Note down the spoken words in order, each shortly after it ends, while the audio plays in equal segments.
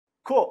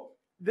Cool.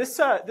 This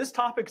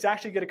topic is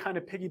actually going to kind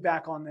of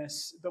piggyback on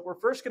this, but we're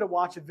first going to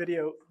watch a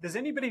video. Does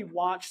anybody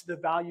watch the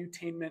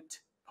Valuetainment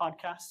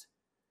podcast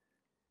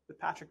with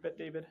Patrick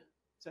Bet-David?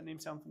 Does that name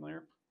sound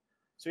familiar?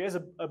 So he has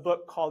a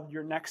book called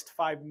Your Next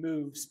 5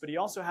 Moves, but he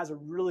also has a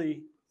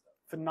really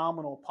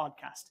phenomenal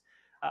podcast.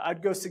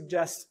 I'd go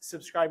suggest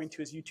subscribing to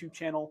his YouTube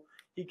channel.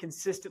 He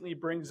consistently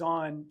brings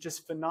on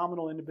just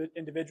phenomenal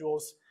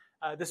individuals.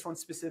 This one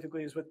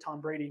specifically is with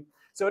Tom Brady.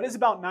 So it is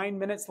about 9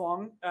 minutes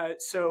long.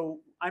 So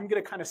I'm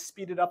going to kind of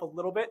speed it up a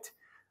little bit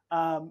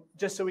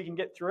just so we can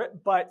get through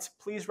it. But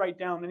please write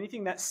down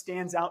anything that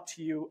stands out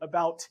to you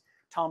about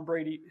Tom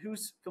Brady.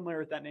 Who's familiar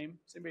with that name?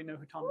 Does anybody know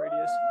who Tom Brady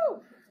is?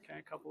 Okay,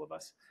 a couple of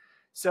us.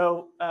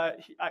 So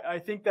I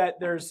think that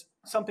there's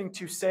something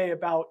to say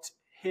about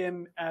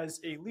him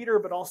as a leader,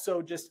 but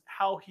also just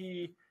how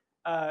he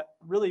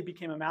really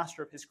became a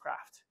master of his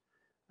craft.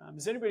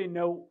 Does anybody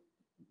know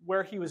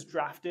where he was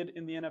drafted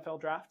in the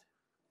NFL draft?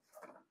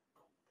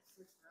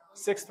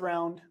 6th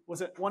round.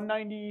 Was it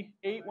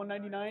 198,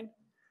 199?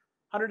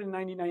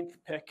 199th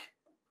pick.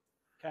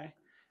 Okay.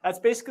 That's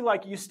basically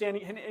like you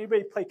standing.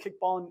 Anybody play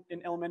kickball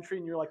in elementary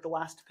and you're like the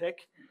last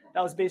pick?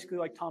 That was basically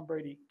like Tom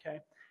Brady.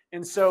 Okay.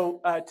 And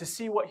so to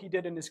see what he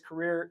did in his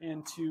career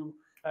and to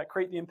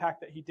create the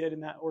impact that he did in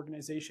that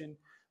organization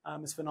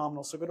is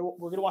phenomenal. So we're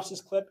going to watch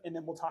this clip and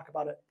then we'll talk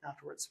about it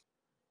afterwards.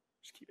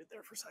 Just keep it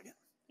there for a second.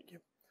 Thank you.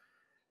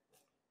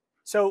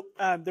 So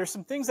there's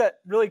some things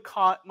that really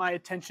caught my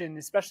attention,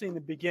 especially in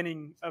the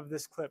beginning of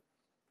this clip.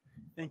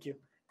 Thank you.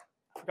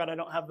 I forgot I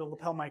don't have the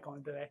lapel mic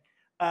on today.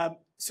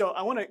 So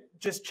I want to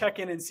just check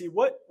in and see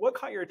what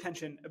caught your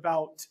attention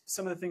about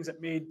some of the things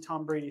that made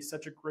Tom Brady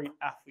such a great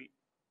athlete.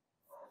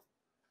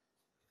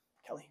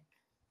 Kelly.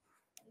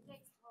 He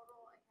takes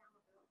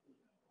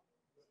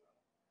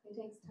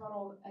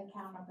total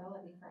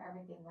accountability for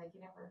everything. Like, he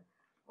never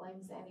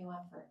blames anyone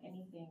for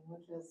anything,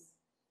 which was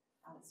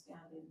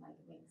outstanding. Like,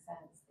 it makes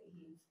sense that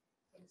he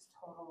takes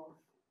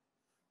total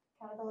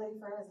accountability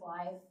for his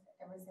life,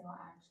 every single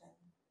action.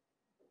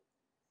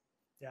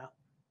 Yeah.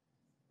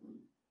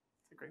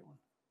 It's a great one.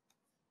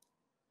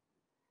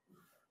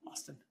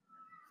 Austin.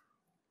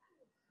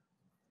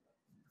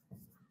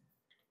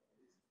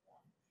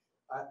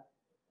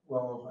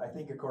 Well, I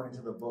think according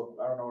to the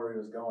book, I don't know where he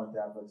was going with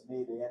that, but to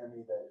me, the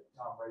enemy that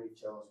Tom Brady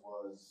chose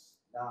was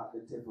not the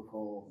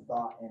typical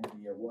thought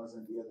enemy. It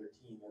wasn't the other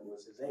team. It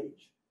was his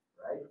age,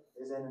 right?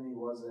 His enemy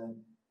wasn't,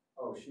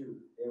 oh, shoot,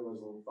 it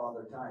was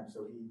Father Time.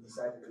 So he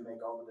decided to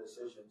make all the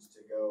decisions to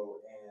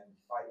go and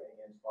fight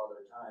against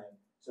Father Time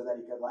so that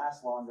he could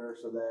last longer,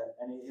 so that,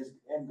 and his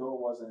end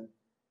goal wasn't,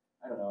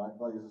 I don't know, I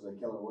feel like this is a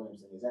Keller Williams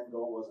thing. His end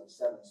goal wasn't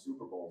 7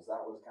 Super Bowls.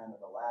 That was kind of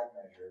the lag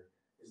measure.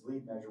 His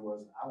lead measure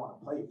was, I want to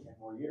play 10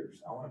 more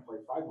years. I want to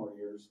play 5 more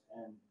years.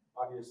 And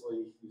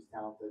obviously, he's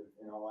talented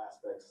in all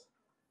aspects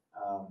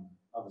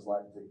of his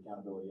life and take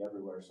accountability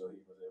everywhere, so he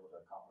was able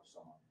to accomplish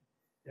so much.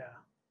 Yeah.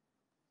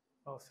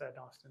 Well said,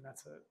 Austin.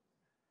 That's a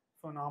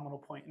phenomenal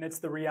point. And it's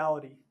the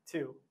reality,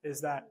 too, is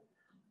that,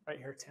 right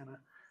here, Tana.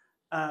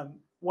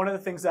 One of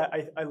the things that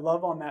I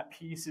love on that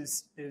piece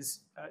is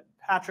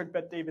Patrick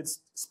Bet-David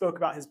spoke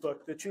about his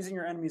book. The Choosing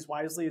Your Enemies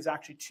Wisely is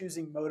actually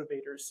choosing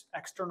motivators,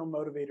 external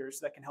motivators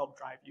that can help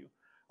drive you.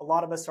 A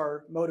lot of us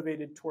are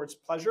motivated towards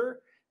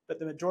pleasure, but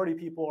the majority of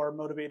people are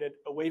motivated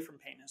away from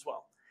pain as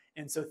well.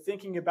 And so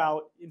thinking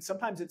about, and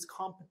sometimes it's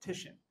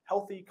competition,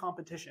 healthy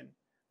competition,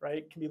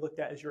 right, can be looked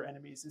at as your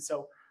enemies. And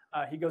so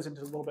he goes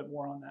into a little bit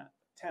more on that.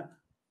 Tana.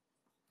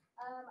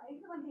 I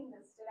think the one thing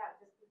that stood out,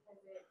 just because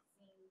it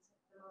seemed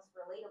the most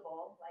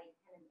relatable, like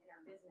kind of in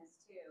our business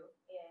too,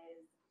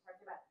 is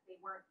talked about they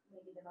weren't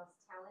maybe the most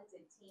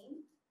talented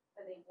team,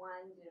 but they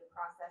won due to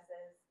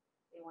processes,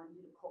 they won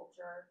due to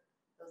culture,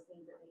 those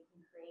things that they can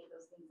create,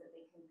 those things that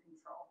they can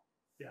control.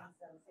 Yeah. And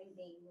so same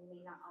thing, we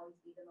may not always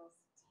be the most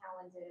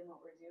talented in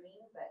what we're doing,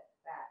 but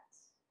that,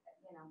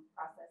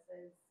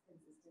 processes,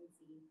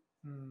 consistency,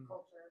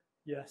 culture.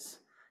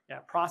 Yes. Yeah,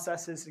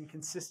 processes and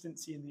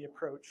consistency in the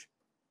approach,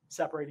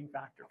 separating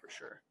factor for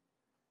sure.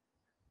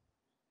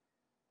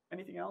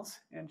 Anything else,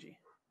 Angie?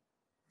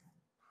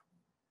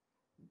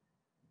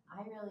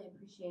 I really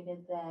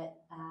appreciated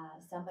that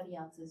somebody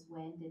else's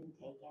win didn't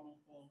take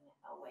anything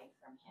away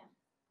from him.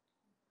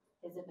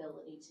 His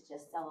ability to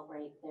just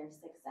celebrate their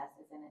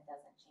successes, and it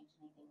doesn't change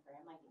anything for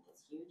him, I think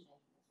it's huge. I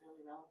think it's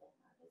really relevant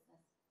in our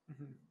business.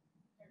 Mm-hmm.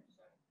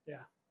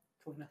 Yeah,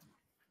 Talina.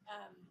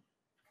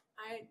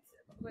 I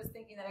was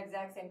thinking that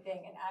exact same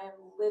thing, and I am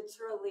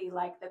literally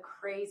like the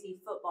crazy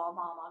football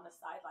mom on the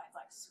sidelines,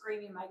 like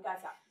screaming my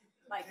guts out.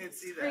 Like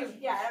screaming.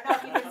 Yeah, I don't know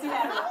if you can see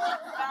that.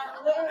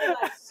 I'm literally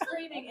like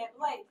screaming it.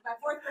 Like my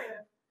fourth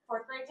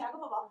grade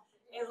tackle football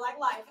is like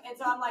life, and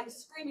so I'm like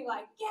screaming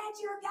like, "Get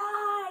your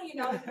guy!"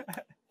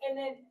 And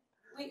then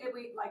we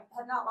like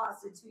had not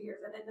lost in 2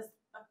 years, and then just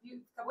a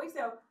couple weeks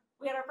ago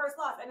we had our first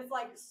loss, and it's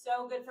like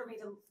so good for me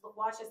to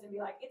watch this and be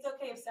like, it's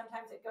okay if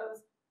sometimes it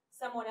goes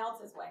someone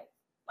else's way.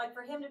 Like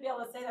for him to be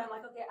able to say that, I'm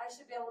like, okay, I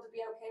should be able to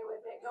be okay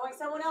with it going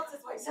someone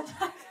else's way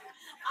sometimes.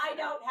 I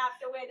don't have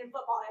to win in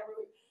football every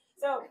week.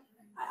 So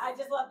I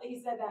just love that he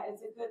said that.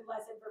 It's a good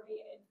lesson for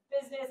me in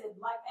business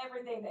life,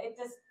 everything. It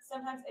just,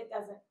 sometimes it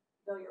doesn't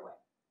go your way.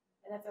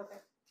 And that's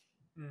okay.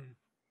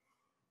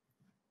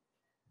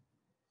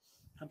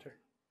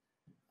 Hunter.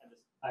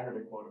 I heard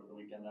a quote over the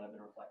weekend that I've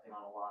been reflecting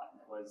on a lot,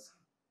 and it was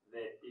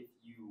that if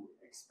you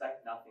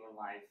expect nothing in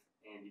life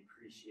and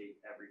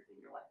appreciate everything,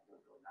 your life is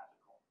really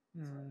magical.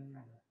 So I'm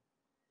trying to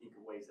think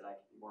of ways that I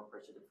can be more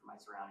appreciative for my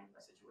surroundings,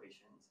 my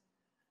situations,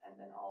 and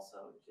then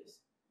also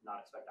just not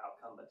expect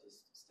outcome, but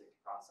just stick to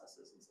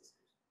processes and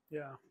systems.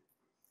 Yeah.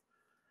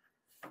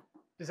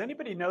 Does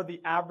anybody know the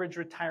average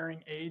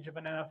retiring age of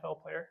an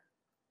NFL player?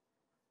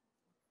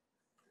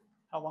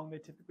 How long they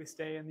typically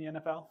stay in the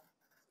NFL?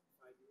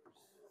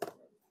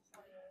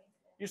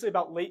 Usually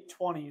about late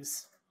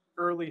 20s,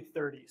 early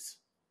 30s.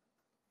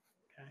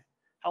 Okay.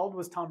 How old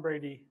was Tom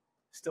Brady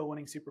still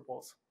winning Super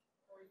Bowls?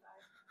 45.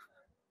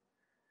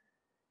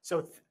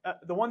 So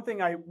the one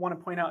thing I want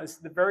to point out is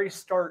the very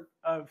start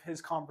of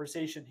his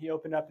conversation, he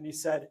opened up and he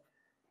said,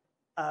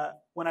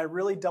 when I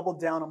really doubled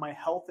down on my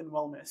health and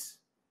wellness,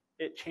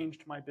 it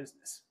changed my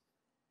business,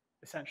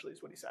 essentially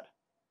is what he said.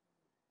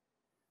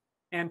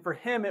 And for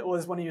him, it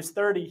was when he was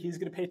 30, he's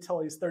going to pay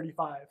till he's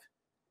 35.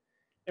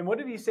 And what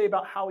did he say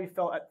about how he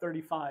felt at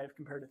 35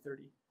 compared to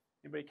 30?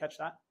 Anybody catch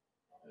that?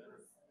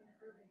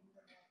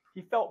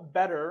 He felt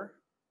better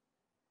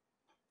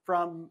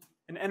from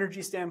an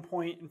energy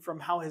standpoint and from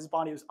how his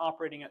body was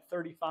operating at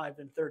 35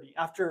 than 30.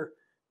 After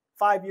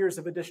 5 years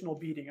of additional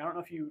beating, I don't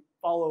know if you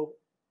follow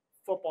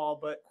football,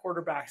 but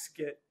quarterbacks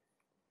get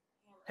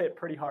hit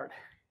pretty hard.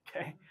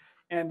 Okay.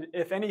 And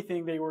if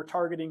anything, they were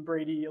targeting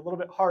Brady a little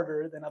bit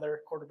harder than other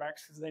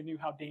quarterbacks because they knew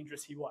how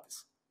dangerous he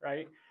was,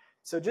 right?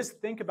 So just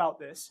think about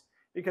this,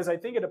 because I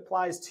think it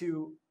applies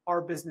to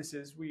our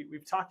businesses.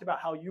 We've talked about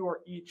how you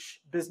are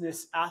each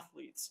business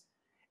athletes.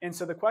 And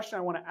so the question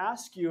I want to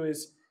ask you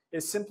is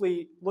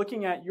simply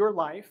looking at your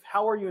life,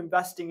 how are you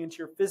investing into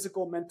your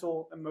physical,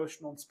 mental,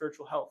 emotional, and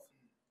spiritual health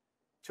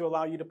to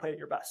allow you to play at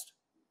your best?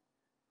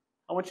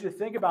 I want you to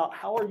think about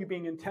how are you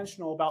being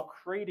intentional about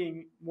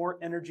creating more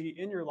energy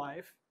in your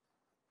life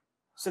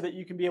so that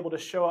you can be able to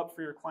show up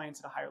for your clients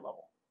at a higher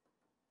level.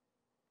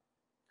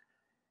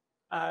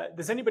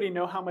 Does anybody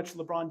know how much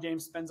LeBron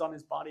James spends on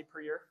his body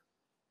per year?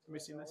 Have we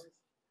seen this?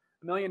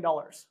 $1 million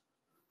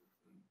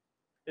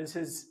is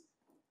his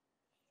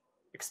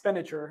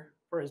expenditure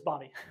for his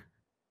body.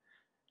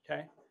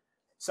 Okay?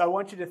 So I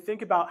want you to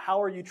think about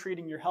how are you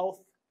treating your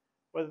health,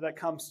 whether that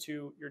comes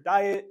to your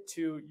diet,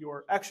 to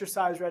your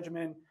exercise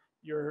regimen,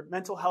 your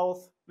mental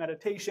health,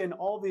 meditation,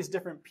 all these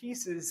different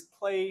pieces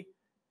play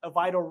a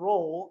vital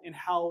role in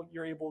how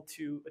you're able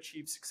to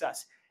achieve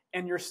success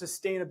and your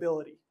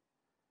sustainability.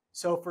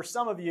 So for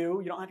some of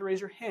you, you don't have to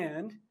raise your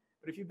hand,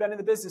 but if you've been in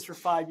the business for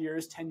 5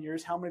 years, 10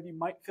 years, how many of you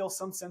might feel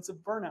some sense of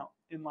burnout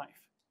in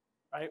life,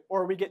 right?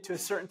 Or we get to a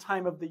certain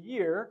time of the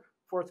year,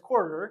 fourth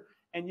quarter,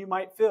 and you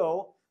might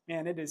feel,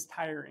 man, it is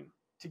tiring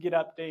to get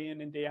up day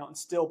in and day out and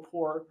still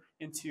pour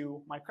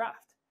into my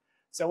craft.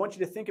 So I want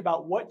you to think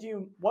about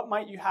what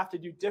might you have to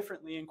do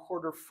differently in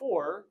quarter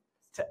 4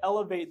 to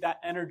elevate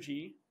that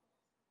energy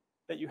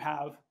that you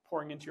have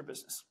pouring into your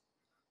business.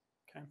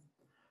 Okay.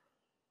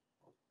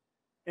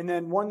 And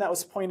then one that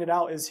was pointed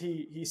out is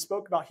he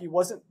spoke about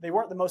they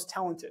weren't the most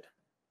talented,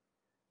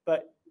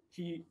 but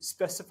he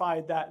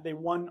specified that they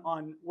won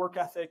on work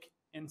ethic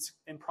and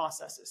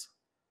processes.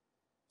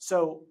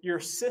 So your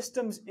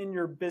systems in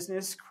your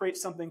business create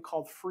something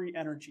called free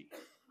energy.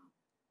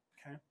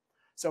 Okay.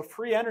 So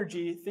free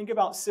energy, think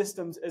about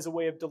systems as a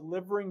way of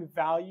delivering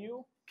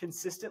value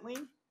consistently,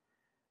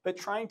 but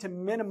trying to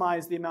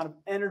minimize the amount of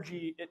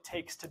energy it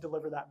takes to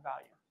deliver that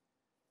value.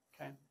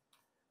 Okay.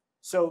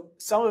 So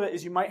some of it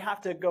is you might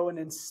have to go and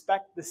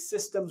inspect the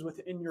systems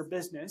within your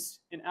business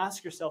and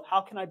ask yourself,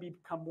 how can I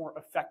become more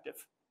effective?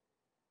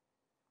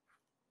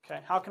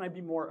 Okay, how can I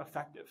be more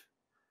effective?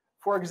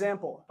 For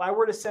example, if I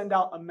were to send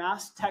out a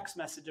mass text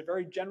message, a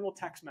very general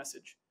text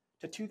message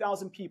to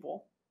 2,000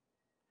 people,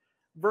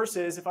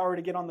 versus if I were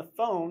to get on the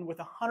phone with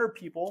 100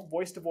 people,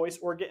 voice to voice,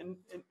 or get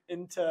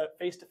into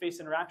face-to-face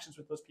interactions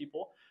with those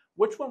people,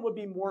 which one would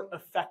be more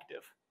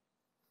effective?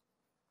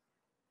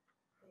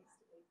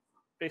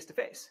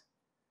 Face-to-face.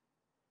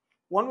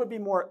 One would be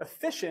more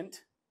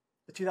efficient,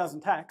 the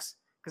 2,000 texts,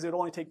 because it would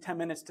only take 10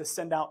 minutes to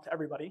send out to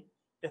everybody,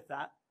 if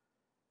that.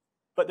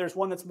 But there's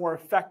one that's more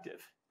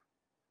effective.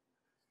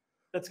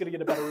 That's going to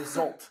get a better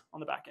result on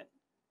the back end.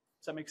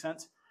 Does that make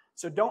sense?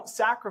 So don't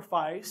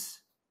sacrifice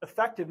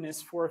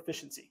effectiveness for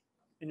efficiency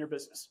in your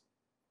business.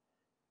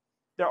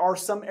 There are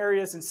some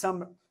areas and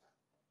some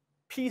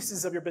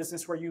pieces of your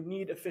business where you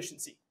need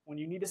efficiency. When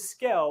you need to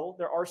scale,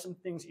 there are some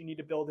things you need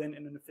to build in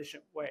an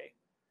efficient way.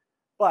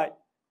 But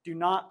do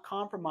not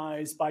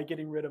compromise by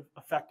getting rid of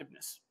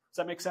effectiveness. Does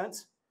that make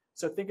sense?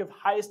 So think of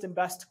highest and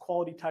best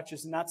quality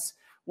touches, and that's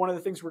one of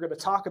the things we're going to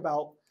talk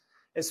about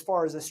as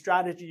far as a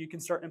strategy you can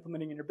start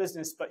implementing in your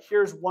business. But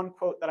here's one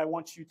quote that I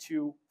want you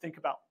to think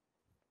about.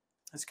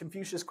 This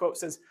Confucius quote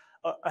says,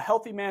 a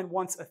healthy man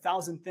wants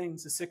 1,000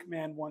 things, a sick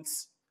man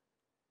wants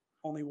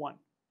only one.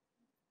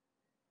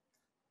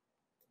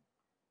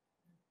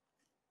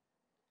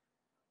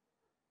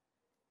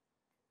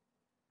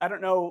 I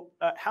don't know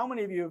how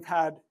many of you have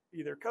had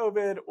either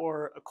COVID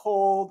or a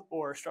cold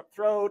or strep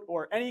throat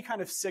or any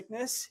kind of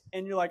sickness,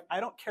 and you're like, I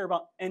don't care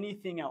about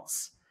anything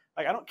else.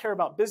 Like, I don't care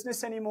about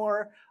business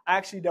anymore. I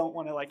actually don't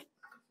want to like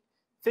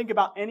think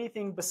about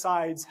anything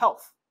besides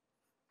health,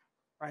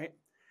 right?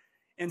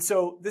 And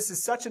so this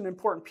is such an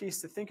important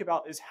piece to think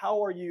about, is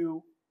how are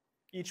you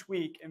each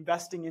week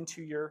investing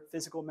into your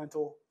physical,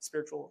 mental,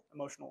 spiritual,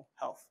 emotional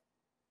health,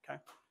 okay?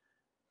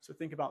 So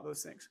think about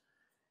those things.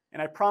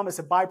 And I promise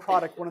a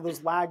byproduct, one of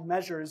those lag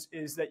measures,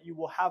 is that you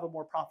will have a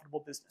more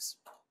profitable business.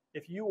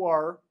 If you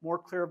are more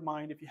clear of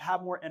mind, if you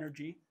have more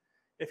energy,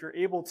 if you're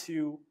able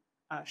to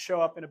show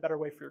up in a better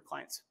way for your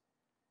clients.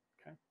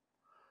 Okay.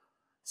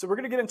 So we're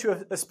going to get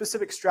into a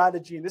specific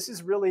strategy, and this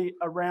is really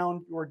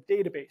around your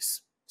database.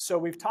 So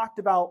we've talked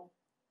about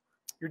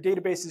your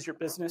database is your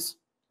business.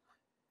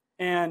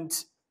 And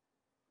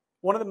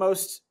one of the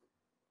most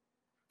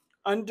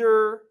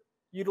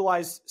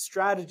underutilized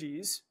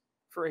strategies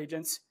for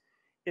agents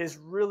is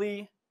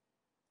really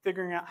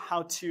figuring out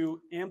how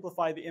to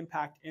amplify the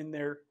impact in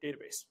their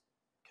database.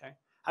 Okay?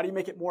 How do you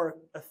make it more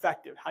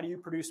effective? How do you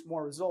produce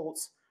more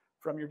results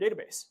from your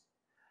database?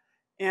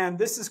 And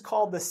this is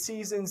called the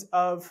seasons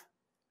of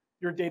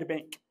your data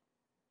bank.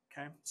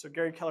 Okay? So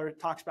Gary Keller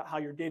talks about how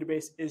your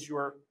database is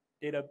your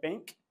data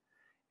bank,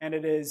 and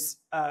it is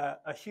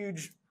a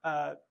huge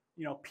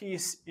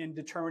piece in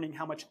determining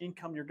how much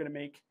income you're going to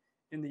make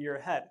in the year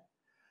ahead.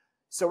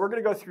 So we're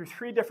going to go through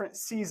 3 different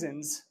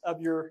seasons of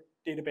your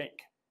data bank,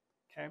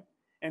 okay?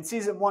 And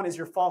season 1 is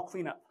your fall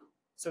cleanup.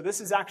 So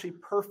this is actually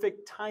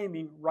perfect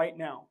timing right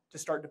now to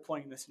start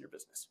deploying this in your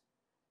business,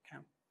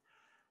 okay?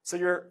 So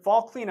your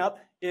fall cleanup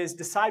is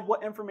decide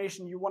what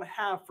information you want to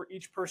have for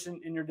each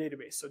person in your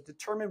database. So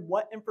determine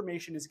what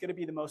information is going to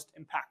be the most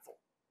impactful,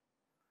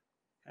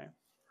 okay?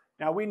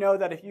 Now we know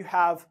that if you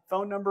have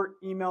phone number,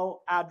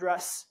 email,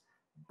 address,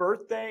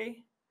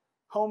 birthday,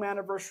 home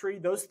anniversary,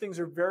 those things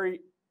are very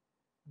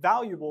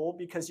valuable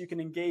because you can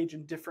engage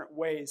in different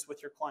ways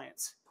with your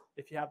clients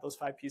if you have those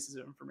 5 pieces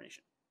of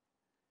information.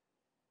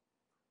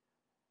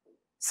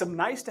 Some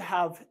nice to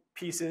have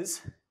pieces,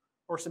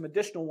 or some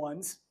additional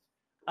ones,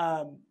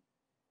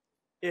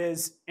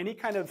 is any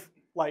kind of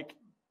like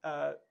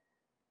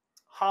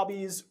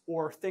hobbies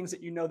or things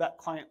that you know that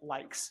client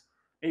likes.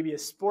 Maybe a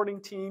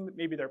sporting team,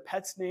 maybe their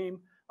pet's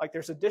name. Like,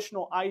 there's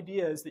additional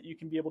ideas that you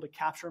can be able to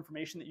capture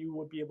information that you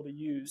would be able to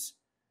use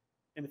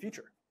in the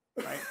future,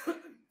 right?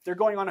 If they're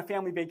going on a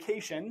family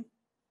vacation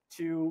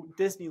to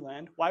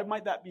Disneyland, why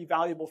might that be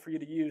valuable for you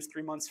to use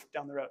 3 months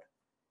down the road?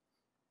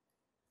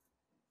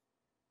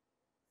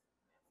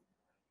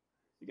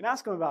 You can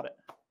ask them about it,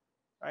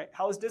 right?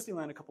 How was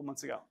Disneyland a couple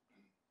months ago?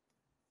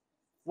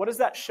 What does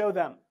that show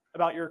them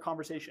about your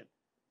conversation?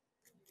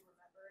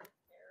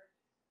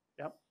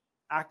 Yep.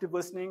 Active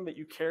listening, that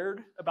you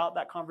cared about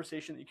that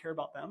conversation, that you care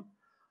about them.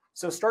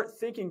 So start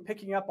thinking,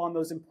 picking up on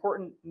those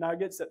important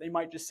nuggets that they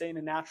might just say in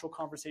a natural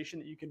conversation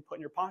that you can put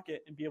in your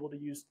pocket and be able to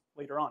use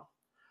later on.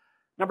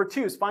 Number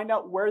 2 is find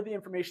out where the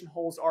information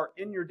holes are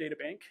in your data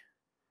bank.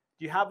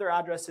 Do you have their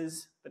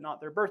addresses but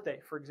not their birthday,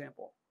 for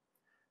example?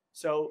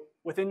 So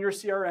within your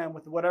CRM,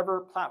 with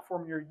whatever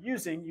platform you're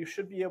using, you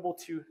should be able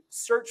to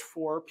search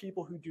for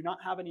people who do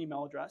not have an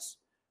email address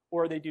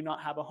or they do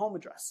not have a home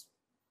address.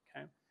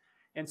 Okay?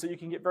 And so you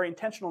can get very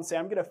intentional and say,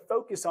 I'm going to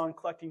focus on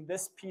collecting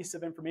this piece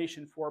of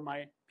information for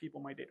my people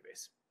in my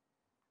database.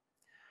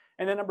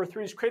 And then number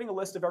 3 is creating a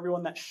list of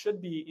everyone that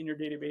should be in your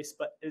database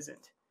but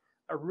isn't.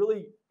 A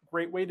really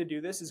great way to do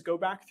this is go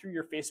back through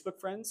your Facebook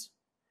friends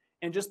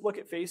and just look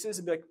at faces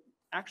and be like,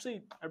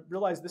 actually, I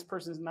realize this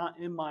person is not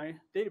in my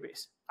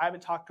database. I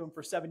haven't talked to them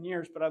for 7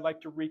 years, but I'd like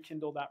to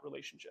rekindle that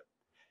relationship.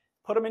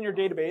 Put them in your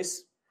database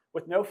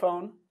with no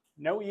phone,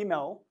 no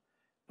email,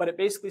 but it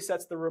basically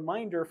sets the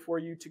reminder for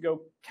you to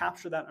go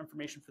capture that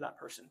information for that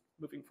person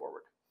moving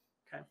forward,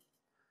 okay?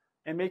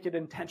 And make it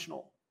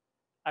intentional.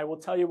 I will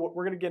tell you what,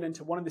 we're going to get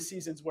into one of the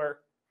seasons where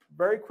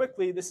very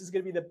quickly this is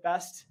going to be the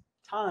best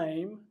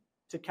time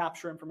to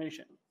capture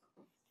information,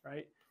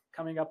 right?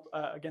 Coming up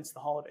against the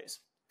holidays.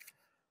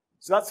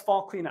 So that's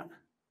fall cleanup.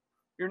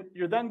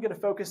 You're then going to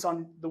focus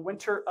on the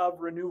winter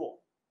of renewal,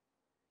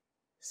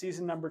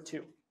 season number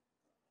 2.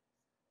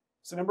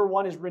 So number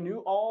 1 is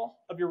renew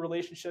all of your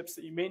relationships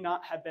that you may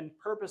not have been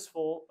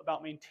purposeful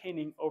about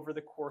maintaining over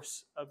the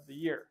course of the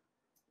year.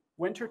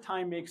 Winter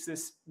time makes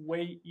this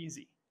way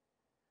easy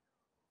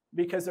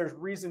because there's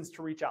reasons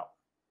to reach out,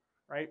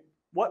 right?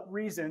 What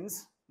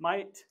reasons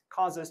might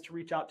cause us to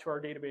reach out to our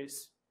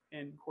database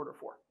in quarter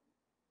 4?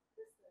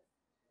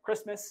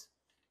 Christmas.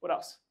 What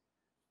else?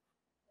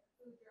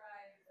 Food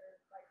drives or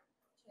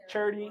like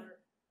Charity.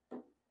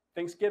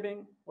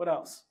 Thanksgiving. What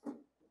else? If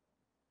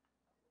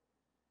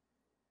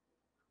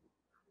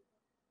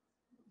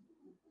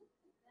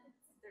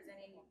there's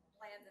any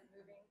plans of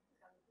moving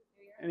come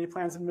New Year. Any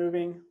plans of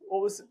moving?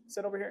 What was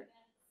said over here?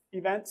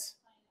 Events,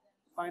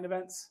 client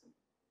events,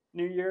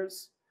 New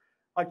Year's.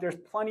 Like, there's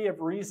plenty of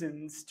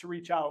reasons to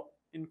reach out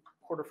in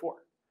quarter 4.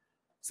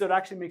 So it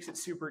actually makes it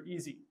super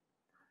easy.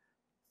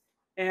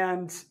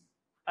 And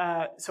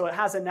so it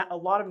has a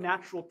lot of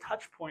natural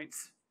touch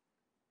points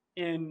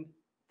in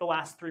the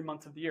last 3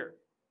 months of the year.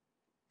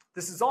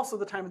 This is also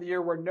the time of the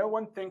year where no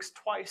one thinks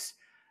twice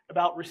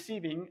about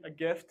receiving a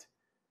gift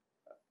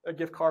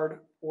card,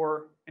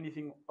 or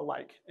anything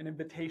alike, an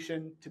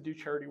invitation to do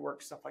charity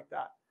work, stuff like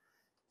that.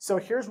 So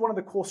here's one of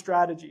the cool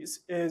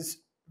strategies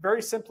is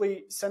very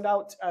simply send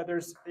out,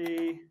 there's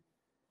a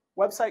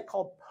website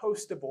called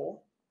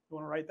Postable. You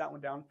want to write that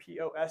one down,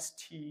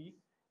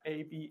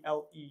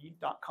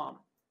 postable.com.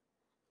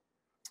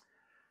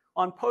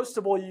 On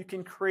Postable, you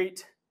can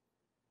create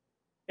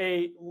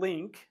a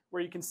link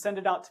where you can send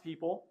it out to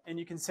people, and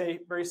you can say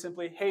very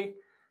simply, hey,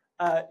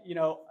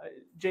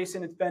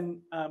 Jason,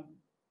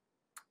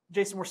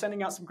 Jason, we're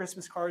sending out some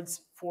Christmas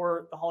cards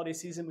for the holiday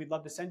season. We'd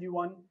love to send you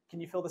one. Can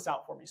you fill this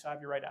out for me so I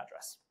have your right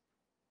address?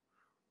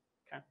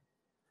 Okay.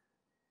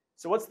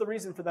 So what's the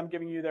reason for them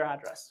giving you their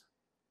address?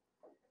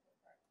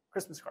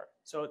 Christmas card.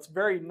 So it's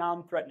very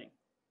non-threatening.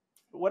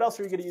 But what else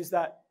are you going to use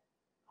that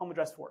home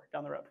address for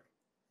down the road?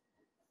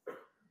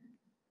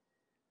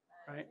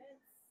 Right?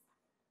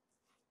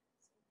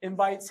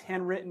 Invites,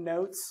 handwritten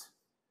notes,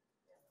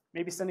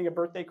 maybe sending a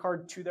birthday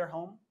card to their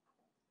home,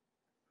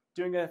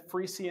 doing a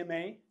free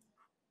CMA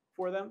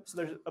for them. So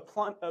there's a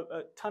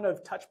ton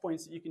of touch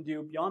points that you can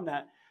do beyond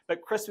that,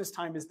 but Christmas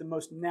time is the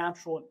most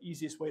natural and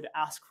easiest way to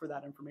ask for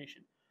that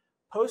information.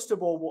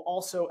 Postable will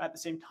also at the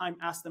same time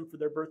ask them for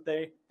their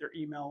birthday, their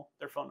email,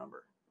 their phone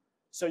number.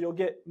 So you'll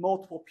get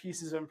multiple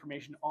pieces of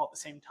information all at the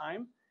same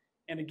time.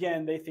 And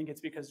again, they think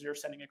it's because you're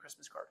sending a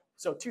Christmas card.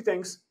 So 2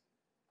 things: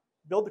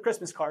 build the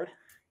Christmas card,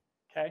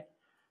 okay?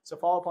 So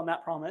follow up on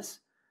that promise,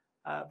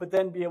 but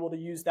then be able to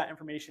use that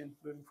information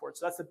moving forward.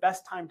 So that's the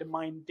best time to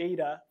mine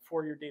data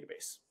for your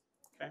database,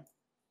 okay?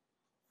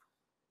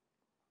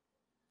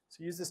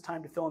 So use this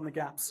time to fill in the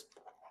gaps.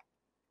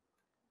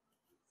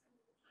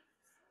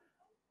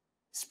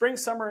 Spring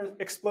Summer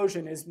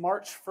Explosion is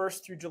March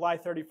 1st through July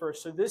 31st.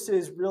 So this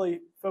is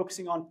really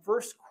focusing on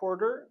first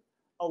quarter.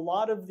 A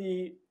lot of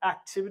the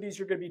activities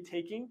you're going to be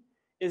taking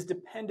is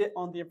dependent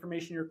on the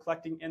information you're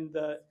collecting and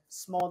the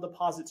small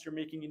deposits you're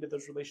making into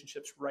those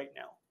relationships right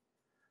now.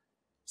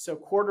 So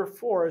quarter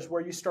 4 is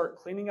where you start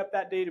cleaning up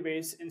that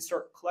database and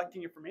start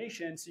collecting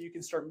information so you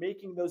can start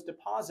making those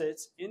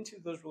deposits into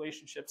those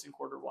relationships in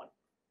quarter 1.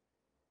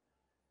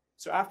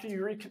 So after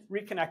you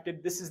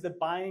reconnected, this is the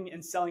buying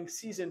and selling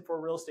season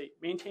for real estate.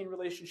 Maintain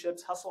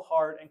relationships, hustle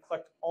hard, and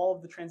collect all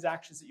of the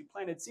transactions that you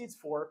planted seeds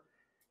for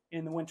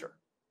in the winter.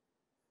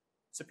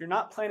 So if you're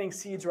not planting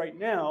seeds right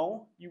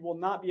now, you will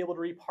not be able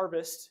to reap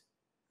harvest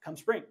come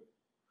spring.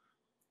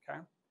 Okay?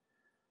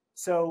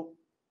 So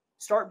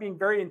start being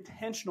very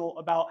intentional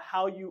about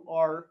how you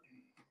are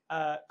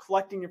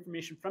collecting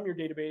information from your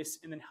database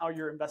and then how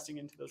you're investing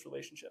into those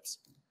relationships.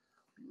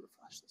 Let me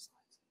refresh this slide.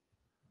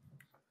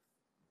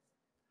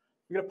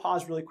 I'm going to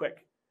pause really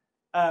quick.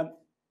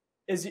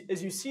 As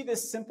you see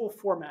this simple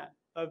format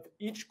of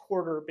each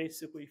quarter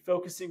basically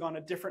focusing on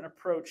a different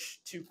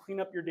approach to clean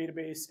up your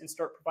database and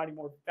start providing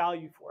more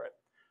value for it,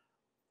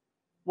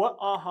 what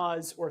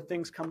ahas or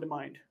things come to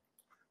mind?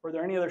 Were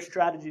there any other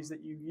strategies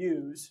that you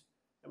use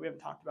that we haven't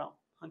talked about?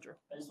 Hunter.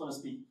 I just want to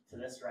speak to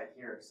this right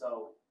here.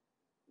 So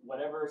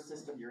whatever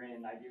system you're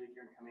in, ideally if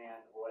you're in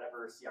Command or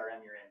whatever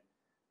CRM you're in,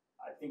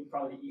 I think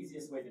probably the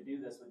easiest way to do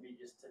this would be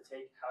just to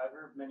take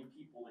however many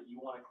people that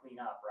you want to clean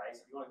up, right?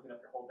 So if you want to clean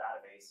up your whole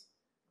database,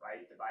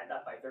 right? Divide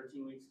that by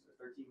 13 weeks, or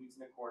 13 weeks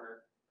in a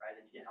quarter, right?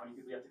 And you get how many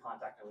people you have to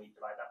contact a week,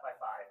 divide that by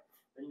 5.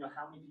 Then you know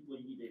how many people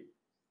you need to,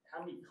 how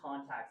many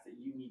contacts that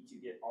you need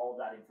to get all of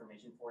that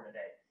information for in a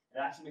day.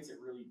 And it actually makes it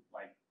really,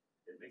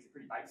 it makes it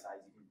pretty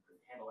bite-sized. You can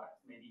handle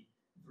that maybe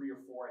 3 or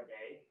 4 a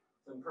day.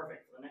 So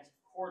perfect. For the next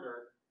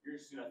quarter, you're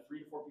just going to have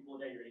 3 to 4 people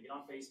a day. You're going to get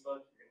on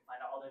Facebook. You're going to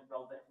find out all the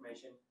relevant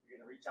information. You're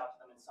going to reach out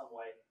to them in some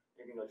way.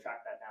 You're going to go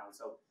track that down.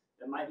 So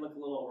it might look a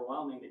little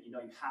overwhelming that you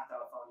have to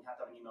have a phone, you have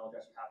to have an email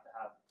address, you have to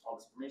have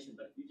all this information.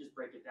 But if you just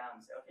break it down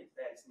and say, okay,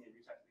 today I just need to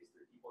reach out to these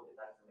 3 people, get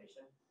that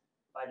information.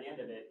 By the end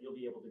of it, you'll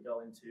be able to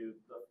go into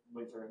the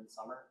winter and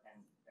summer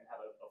and have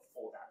a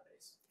full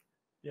database.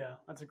 Yeah,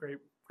 that's a great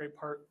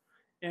part.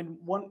 And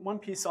one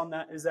piece on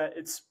that is that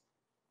it's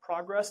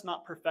progress,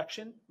 not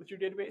perfection with your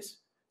database.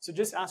 So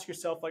just ask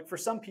yourself, for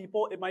some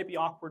people, it might be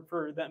awkward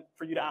for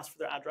you to ask for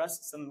their address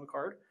and send them a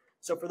card.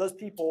 So for those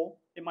people,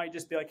 it might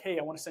just be like, hey,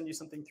 I want to send you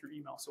something through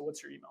email. So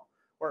what's your email?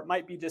 Or it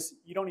might be just,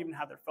 you don't even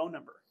have their phone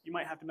number. You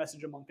might have to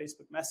message them on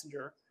Facebook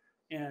Messenger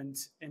and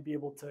be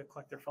able to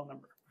collect their phone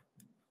number.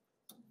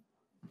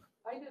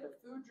 I did a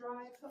food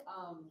drive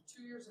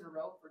 2 years in a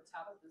row for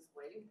Tabitha's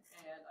Way,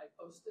 and I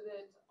posted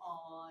it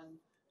on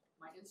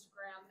my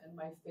Instagram and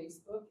my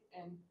Facebook,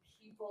 and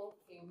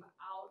people came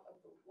out of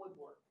the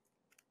woodwork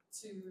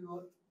to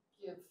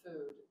give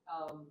food.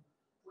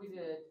 We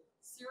did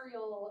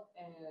cereal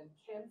and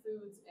canned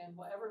foods and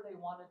whatever they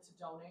wanted to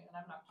donate, and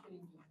I'm not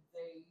kidding you.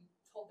 They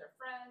told their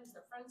friends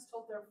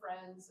told their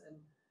friends, and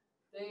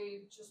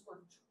they just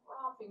were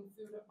dropping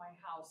food at my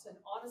house. And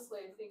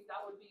honestly, I think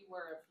that would be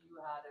where if you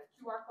had a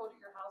QR code at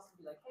your house and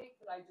be like, hey,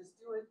 could I just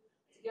do it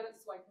to get it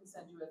so I can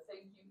send you a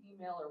thank you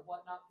email or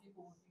whatnot,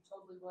 people would be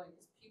totally willing,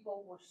 because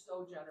people were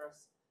so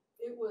generous.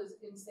 It was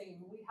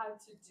insane. We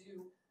had to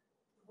do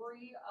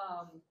 3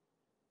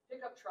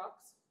 pickup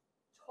trucks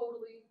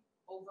totally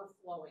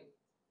overflowing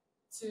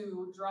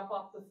to drop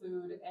off the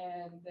food,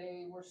 and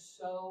they were just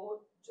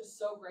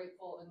so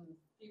grateful, and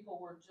people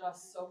were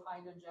just so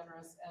kind and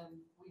generous, and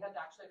we had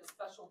to actually have a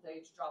special day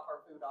to drop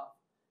our food off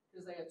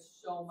because they had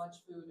so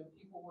much food, and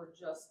people were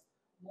just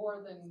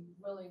more than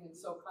willing and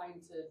so kind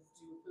to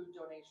do food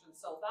donations.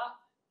 So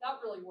that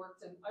really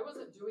worked, and I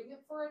wasn't doing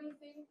it for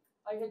anything.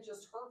 I had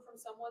just heard from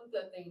someone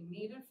that they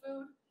needed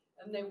food,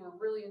 and they were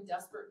really in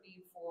desperate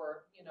need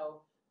for,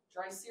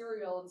 dry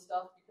cereal and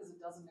stuff because it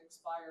doesn't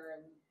expire,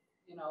 and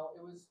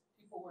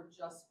people were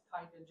just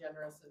kind and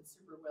generous and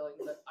super willing.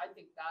 But I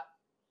think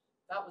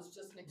that was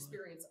just an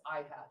experience I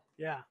had.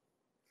 Yeah,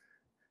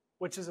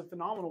 which is a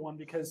phenomenal one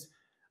because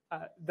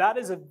that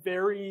is a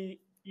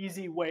very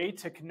easy way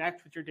to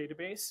connect with your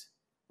database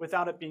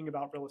without it being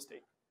about real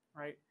estate,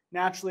 right?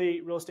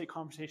 Naturally, real estate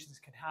conversations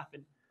can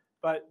happen,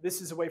 but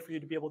this is a way for you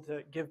to be able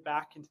to give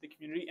back into the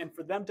community and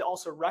for them to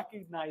also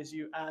recognize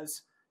you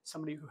as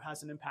somebody who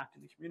has an impact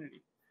in the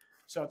community.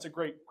 So it's a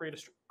great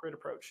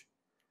approach.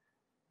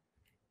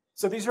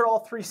 So these are all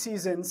 3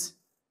 seasons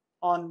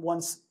on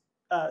one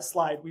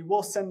slide. We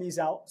will send these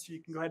out, so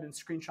you can go ahead and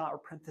screenshot or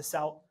print this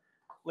out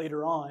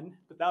later on.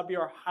 But that would be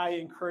our high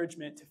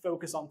encouragement to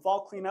focus on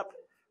fall cleanup.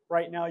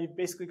 Right now, you've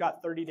basically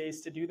got 30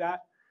 days to do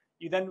that.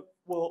 You then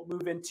will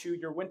move into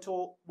your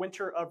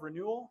winter of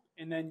renewal,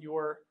 and then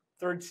your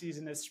 3rd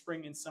season is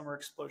spring and summer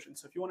explosion.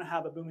 So if you want to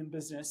have a booming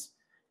business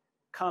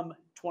come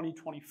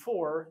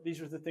 2024,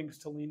 these are the things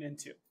to lean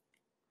into.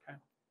 Okay.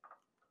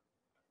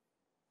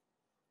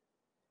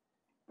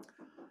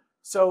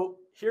 So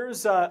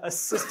here's a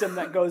system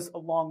that goes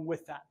along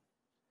with that.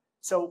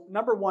 So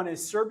number 1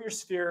 is serve your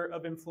sphere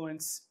of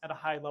influence at a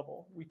high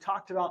level. We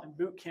talked about in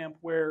boot camp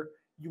where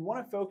you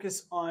want to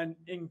focus on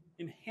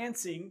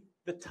enhancing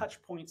the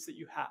touch points that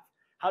you have.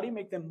 How do you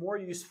make them more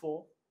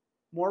useful,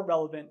 more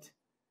relevant,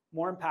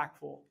 more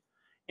impactful,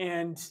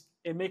 and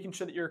making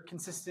sure that you're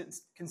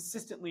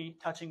consistently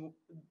touching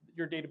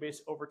your database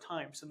over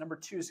time. So number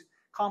 2 is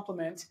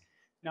complement.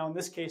 Now in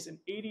this case, an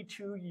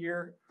 82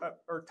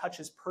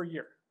 touches per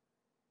year.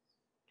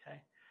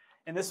 Okay,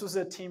 and this was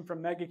a team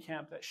from Mega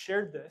Camp that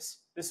shared this.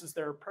 This was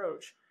their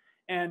approach.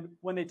 And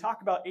when they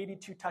talk about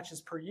 82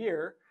 touches per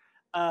year,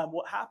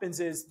 what happens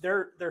is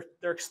they're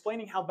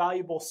explaining how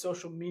valuable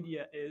social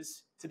media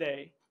is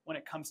today when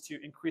it comes to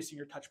increasing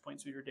your touch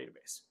points with your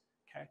database.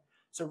 Okay,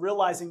 so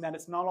realizing that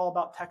it's not all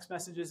about text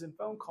messages and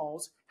phone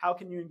calls, how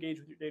can you engage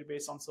with your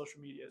database on social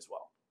media as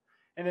well?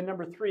 And then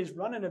number 3 is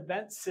run an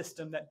event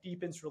system that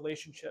deepens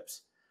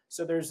relationships.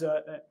 So there's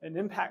an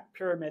impact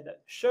pyramid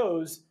that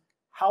shows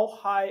how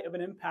high of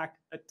an impact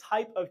a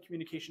type of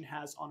communication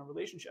has on a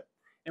relationship.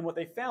 And what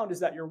they found is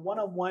that your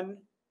one-on-one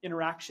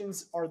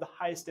interactions are the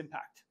highest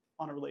impact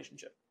on a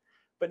relationship.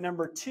 But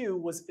number 2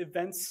 was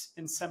events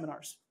and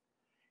seminars.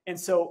 And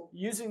so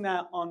using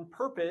that on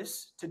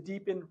purpose to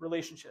deepen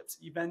relationships,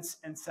 events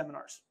and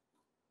seminars.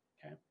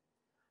 Okay,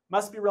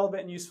 must be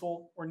relevant and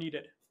useful or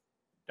needed.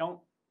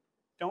 Don't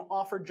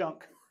offer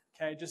junk,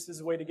 okay, just as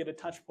a way to get a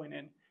touch point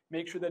in.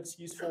 Make sure that it's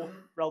useful,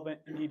 relevant,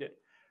 and needed.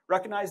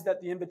 Recognize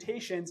that the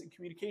invitations and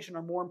communication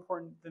are more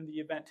important than the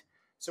event.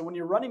 So when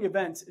you're running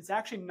events, it's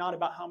actually not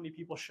about how many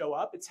people show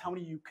up, it's how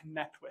many you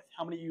connect with,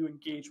 how many you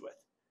engage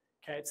with.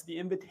 Okay, it's the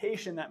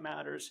invitation that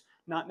matters,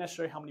 not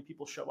necessarily how many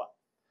people show up.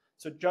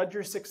 So judge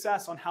your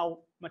success on how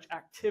much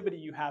activity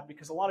you have,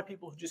 because a lot of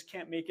people who just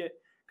can't make it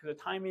because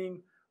of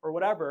timing or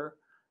whatever,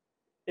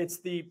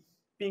 it's the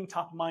being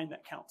top of mind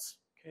that counts.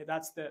 Okay,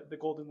 that's the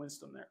golden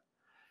wisdom there.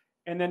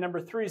 And then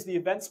number 3 is the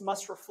events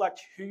must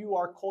reflect who you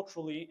are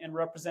culturally and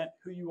represent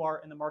who you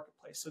are in the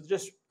marketplace. So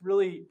just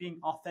really being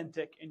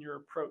authentic in your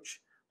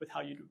approach with how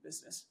you do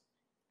business.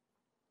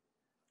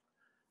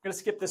 I'm going to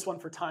skip this one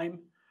for time.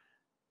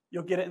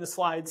 You'll get it in the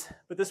slides,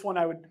 but this one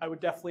I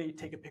would definitely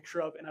take a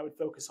picture of and I would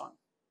focus on.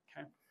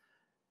 Okay.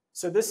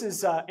 So this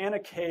is Anna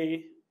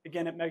Kay,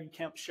 again at Mega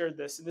Camp, shared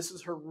this, and this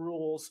is her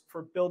rules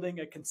for building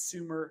a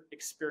consumer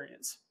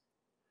experience.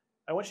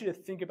 I want you to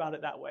think about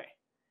it that way.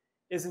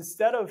 Is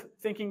instead of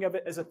thinking of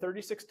it as a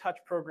 36 touch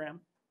program,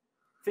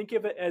 think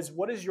of it as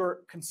what does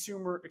your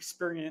consumer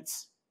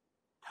experience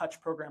touch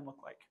program look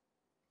like?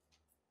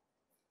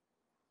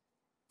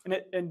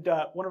 And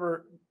one of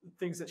her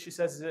things that she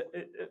says is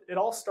it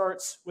all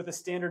starts with a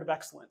standard of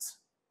excellence.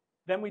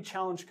 Then we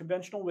challenge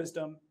conventional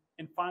wisdom,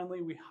 and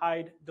finally we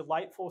hide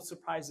delightful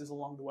surprises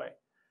along the way.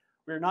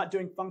 We are not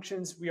doing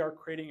functions, we are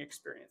creating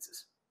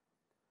experiences.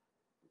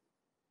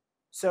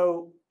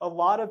 So a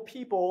lot of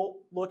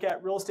people look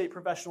at real estate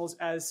professionals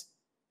as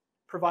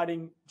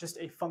providing just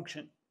a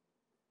function,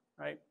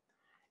 right?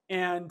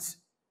 And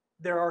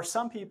there are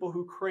some people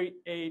who create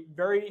a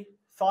very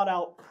thought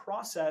out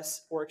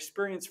process or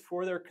experience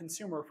for their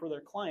consumer, for their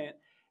client,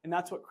 and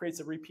that's what creates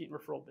a repeat and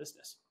referral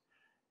business.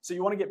 So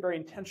you want to get very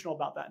intentional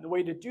about that. And the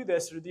way to do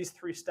this are these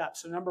 3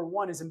 steps. So number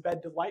 1 is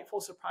embed delightful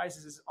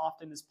surprises as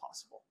often as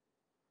possible.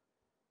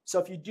 So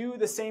if you do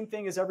the same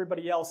thing as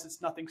everybody else,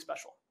 it's nothing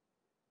special,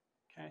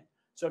 okay?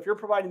 So if you're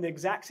providing the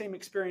exact same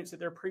experience that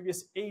their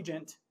previous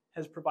agent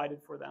has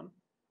provided for them,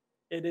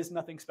 it is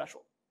nothing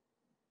special.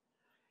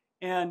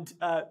 And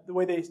the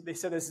way they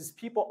said this is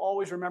people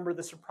always remember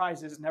the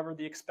surprises, never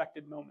the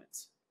expected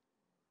moments.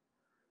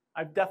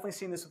 I've definitely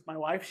seen this with my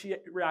wife. She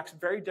reacts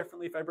very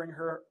differently if I bring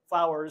her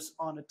flowers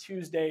on a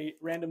Tuesday,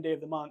 random day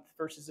of the month,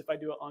 versus if I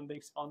do it on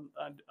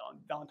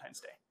Valentine's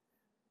Day,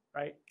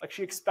 right? Like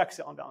she expects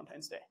it on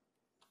Valentine's Day.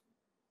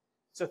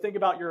 So think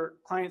about your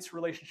clients'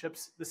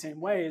 relationships the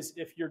same way. Is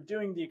if you're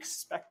doing the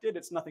expected,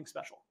 it's nothing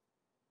special.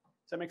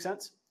 Does that make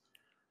sense?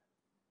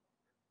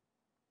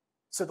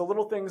 So the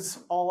little things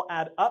all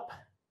add up,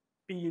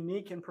 be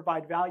unique and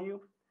provide value.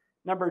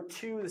 Number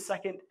 2, the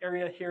second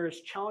area here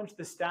is challenge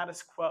the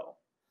status quo.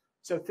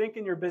 So think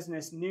in your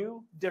business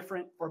new,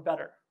 different, or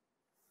better.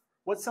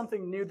 What's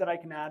something new that I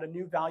can add, a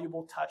new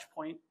valuable touch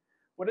point?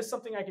 What is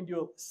something I can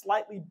do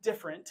slightly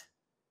different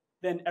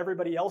than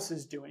everybody else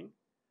is doing?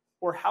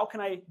 Or how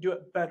can I do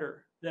it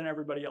better than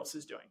everybody else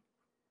is doing?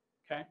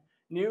 Okay,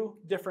 new,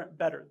 different,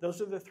 better. Those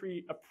are the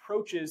 3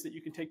 approaches that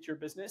you can take to your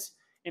business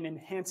in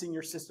enhancing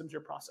your systems,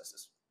 your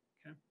processes.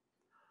 Okay.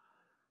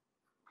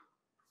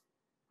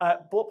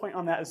 Bullet point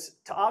on that is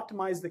to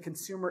optimize the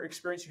consumer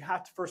experience, you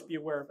have to first be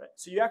aware of it.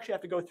 So you actually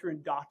have to go through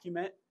and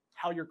document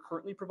how you're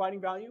currently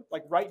providing value.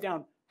 Like write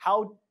down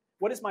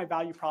what is my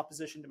value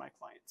proposition to my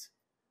clients?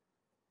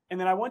 And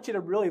then I want you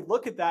to really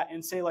look at that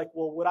and say like,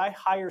 well, would I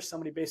hire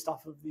somebody based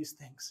off of these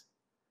things?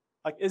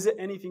 Like, is it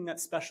anything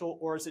that's special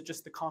or is it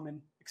just the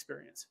common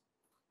experience?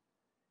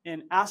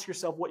 And ask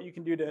yourself what you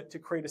can do to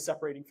create a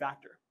separating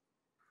factor.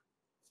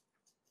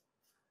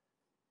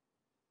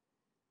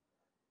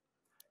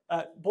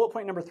 Bullet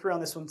point number 3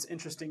 on this one's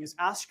interesting is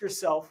ask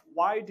yourself,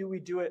 why do we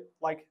do it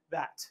like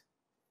that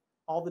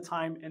all the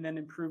time and then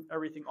improve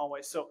everything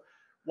always? So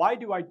why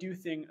do I do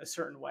things a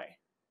certain way?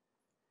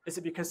 Is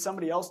it because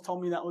somebody else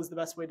told me that was the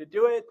best way to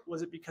do it?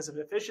 Was it because of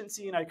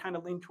efficiency and I kind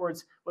of lean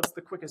towards what's the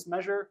quickest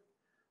measure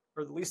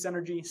or the least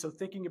energy? So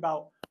thinking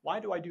about why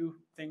do I do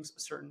things a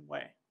certain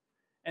way?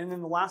 And then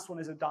the last one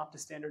is adopt a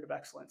standard of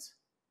excellence.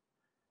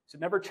 So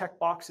never check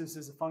boxes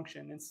as a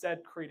function.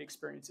 Instead, create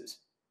experiences.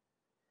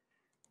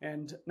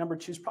 And number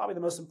 2 is probably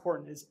the most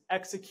important, is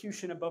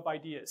execution above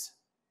ideas.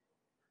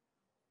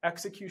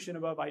 Execution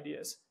above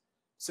ideas.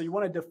 So you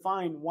want to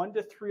define 1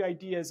 to 3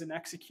 ideas and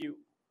execute,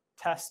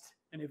 test,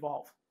 and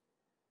evolve.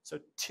 So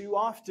too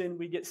often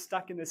we get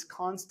stuck in this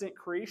constant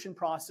creation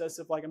process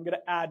of like, I'm going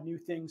to add new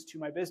things to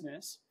my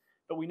business,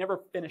 but we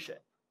never finish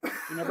it.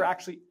 We never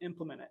actually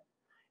implement it.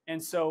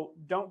 And so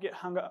don't get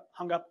hung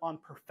up on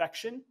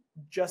perfection.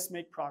 Just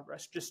make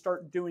progress. Just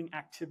start doing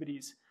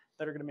activities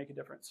that are going to make a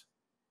difference.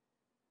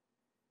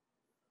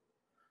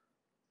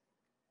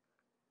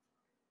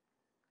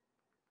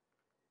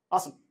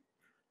 Awesome.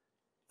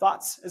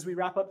 Thoughts as we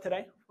wrap up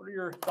today? What are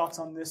your thoughts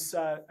on this?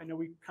 I know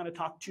we kind of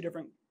talked 2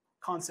 different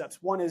concepts.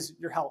 One is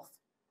your health.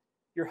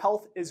 Your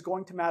health is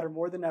going to matter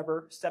more than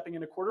ever stepping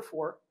into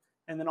Q4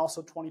 and then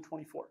also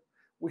 2024.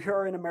 We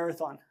are in a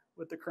marathon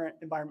with the current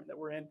environment that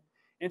we're in.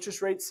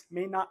 Interest rates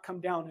may not come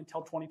down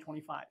until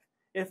 2025.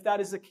 If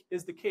that is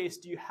the case,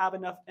 do you have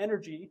enough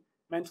energy,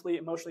 mentally,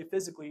 emotionally,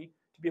 physically,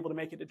 to be able to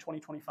make it to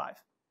 2025?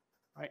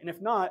 Right? And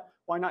if not,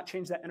 why not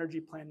change that energy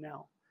plan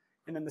now?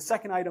 And then the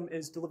second item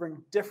is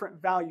delivering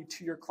different value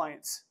to your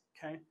clients,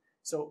 okay?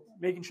 So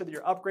making sure that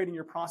you're upgrading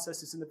your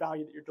processes and the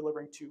value that you're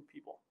delivering to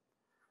people.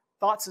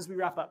 Thoughts as we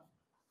wrap up?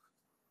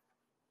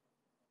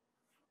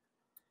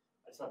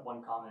 I just have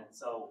one comment.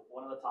 So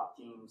one of the top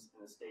teams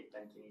in the state,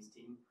 Ben Kinney's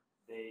team,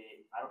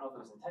 I don't know if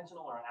it was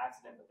intentional or an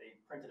accident, but they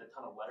printed a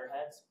ton of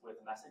letterheads with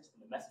a message,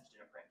 and the message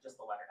didn't print, just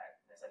the letterhead.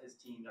 And they said his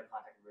team, their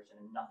contact information,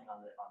 and nothing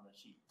on the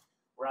sheet.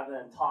 Rather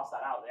than toss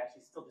that out, they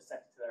actually still just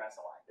sent it to their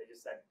SOI. They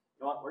just said,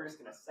 you know what, we're just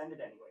going to send it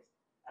anyways.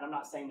 And I'm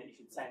not saying that you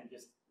should send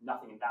just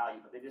nothing in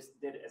value, but they just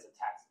did it as a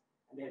text.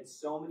 And they had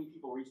so many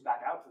people reach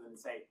back out to them and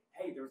say,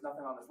 hey, there was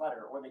nothing on this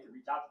letter. Or they could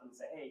reach out to them and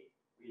say, hey,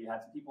 we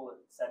had some people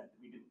that said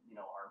we didn't,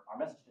 our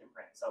message didn't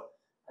print. So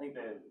I think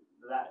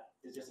that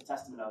is just a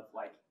testament of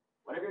like,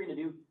 whatever you're going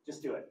to do,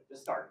 just do it.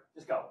 Just start.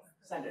 Just go.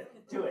 Send it.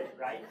 Do it,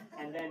 right?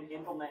 And then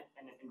implement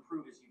and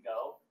improve as you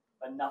go.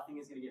 But nothing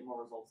is going to get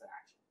more results than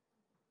action.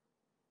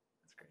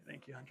 That's great.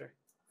 Thank you, Hunter.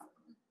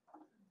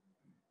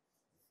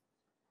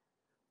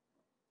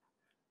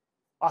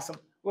 Awesome.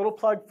 Little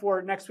plug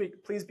for next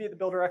week. Please be at the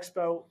Builder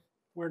Expo.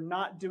 We're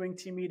not doing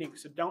team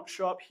meetings, so don't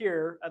show up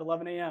here at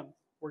 11 a.m.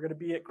 We're going to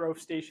be at Grove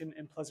Station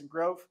in Pleasant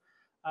Grove.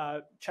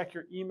 Check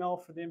your email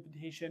for the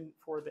invitation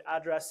for the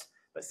address.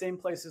 But same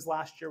place as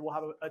last year, we'll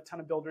have a ton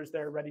of builders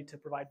there ready to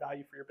provide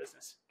value for your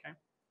business, okay?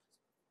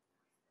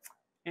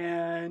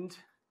 And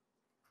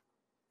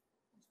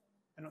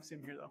I don't see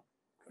him here, though.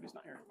 Cody's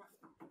not here.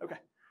 Okay,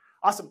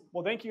 awesome.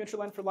 Well, thank you,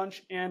 Intraland, for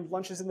lunch, and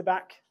lunch is in the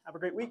back. Have a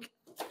great week.